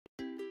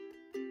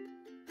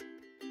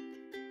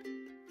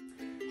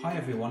Hi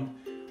everyone,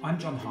 I'm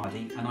Jon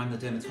Hardy and I'm the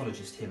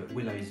dermatologist here at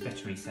Willow's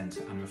Veterinary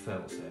Centre and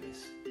Referral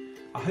Service.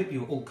 I hope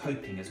you are all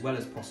coping as well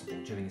as possible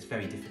during this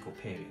very difficult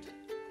period.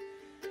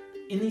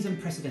 In these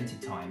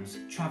unprecedented times,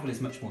 travel is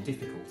much more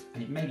difficult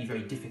and it may be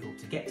very difficult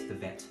to get to the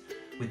vet,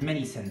 with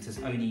many centres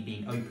only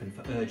being open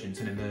for urgent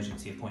and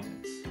emergency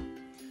appointments.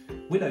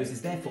 Willow's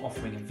is therefore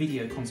offering a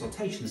video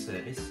consultation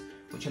service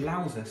which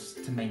allows us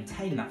to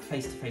maintain that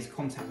face-to-face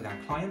contact with our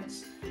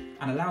clients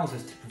and allows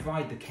us to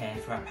provide the care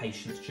for our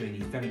patients during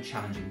these very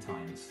challenging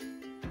times.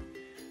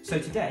 So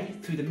today,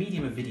 through the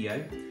medium of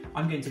video,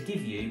 I'm going to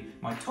give you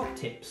my top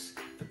tips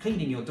for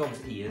cleaning your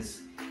dog's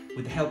ears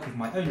with the help of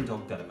my own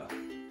dog Gulliver.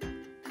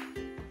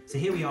 So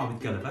here we are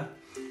with Gulliver.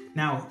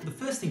 Now, the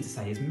first thing to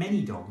say is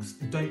many dogs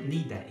don't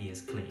need their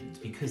ears cleaned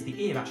because the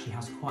ear actually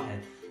has quite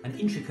an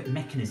intricate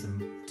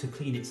mechanism to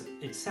clean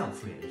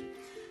itself really.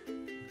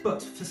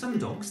 But for some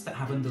dogs that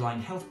have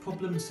underlying health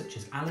problems such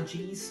as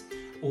allergies,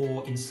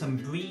 or in some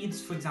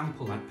breeds, for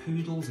example, like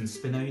poodles and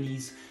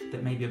spinonis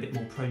that may be a bit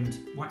more prone to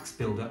wax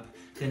build-up,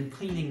 then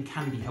cleaning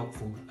can be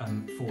helpful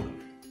for them.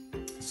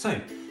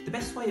 So, the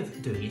best way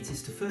of doing it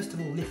is to first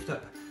of all lift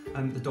up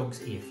the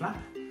dog's ear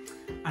flap,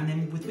 and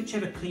then with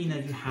whichever cleaner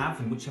you have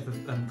and whichever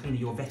cleaner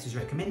your vet has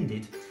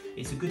recommended,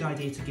 it's a good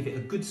idea to give it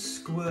a good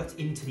squirt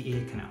into the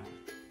ear canal.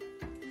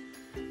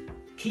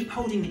 Keep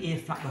holding the ear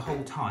flap the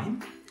whole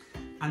time,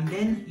 and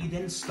then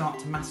you start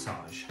to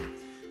massage.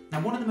 Now,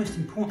 one of the most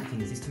important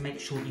things is to make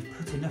sure that you've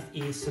put enough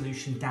ear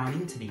solution down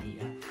into the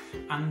ear,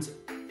 and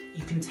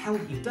you can tell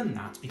that you've done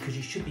that because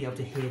you should be able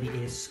to hear the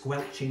ear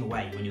squelching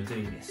away when you're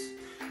doing this.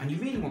 And you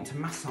really want to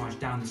massage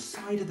down the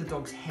side of the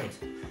dog's head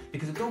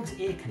because a dog's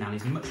ear canal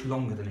is much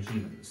longer than a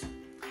human's.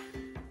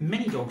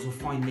 Many dogs will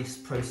find this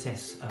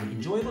process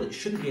enjoyable. It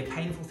shouldn't be a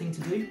painful thing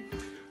to do,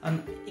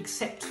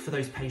 except for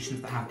those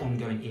patients that have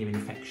ongoing ear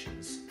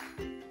infections.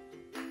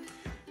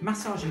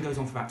 Massaging goes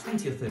on for about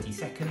 20 or 30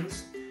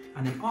 seconds,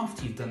 and then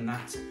after you've done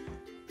that,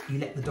 you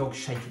let the dog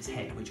shake its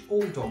head, which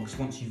all dogs,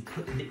 once you've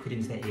put liquid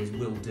into their ears,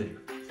 will do.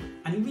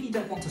 And you really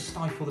don't want to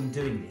stifle them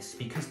doing this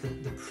because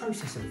the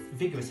process of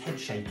vigorous head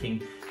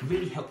shaking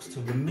really helps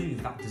to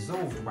remove that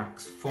dissolved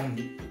wax from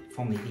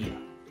the ear.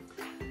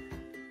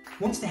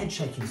 Once the head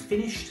shaking is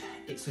finished,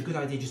 it's a good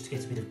idea just to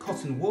get a bit of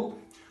cotton wool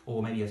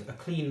or maybe a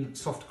clean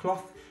soft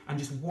cloth and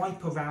just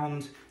wipe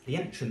around the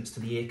entrance to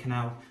the ear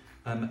canal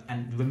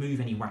and remove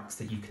any wax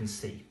that you can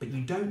see. But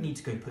you don't need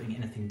to go putting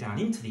anything down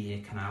into the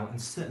ear canal, and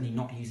certainly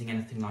not using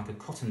anything like a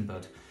cotton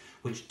bud,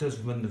 which does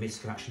run the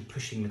risk of actually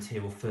pushing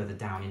material further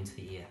down into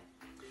the ear.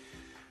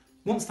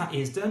 Once that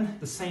ear's done,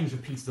 the same is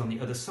repeated on the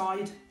other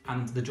side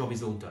and the job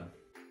is all done.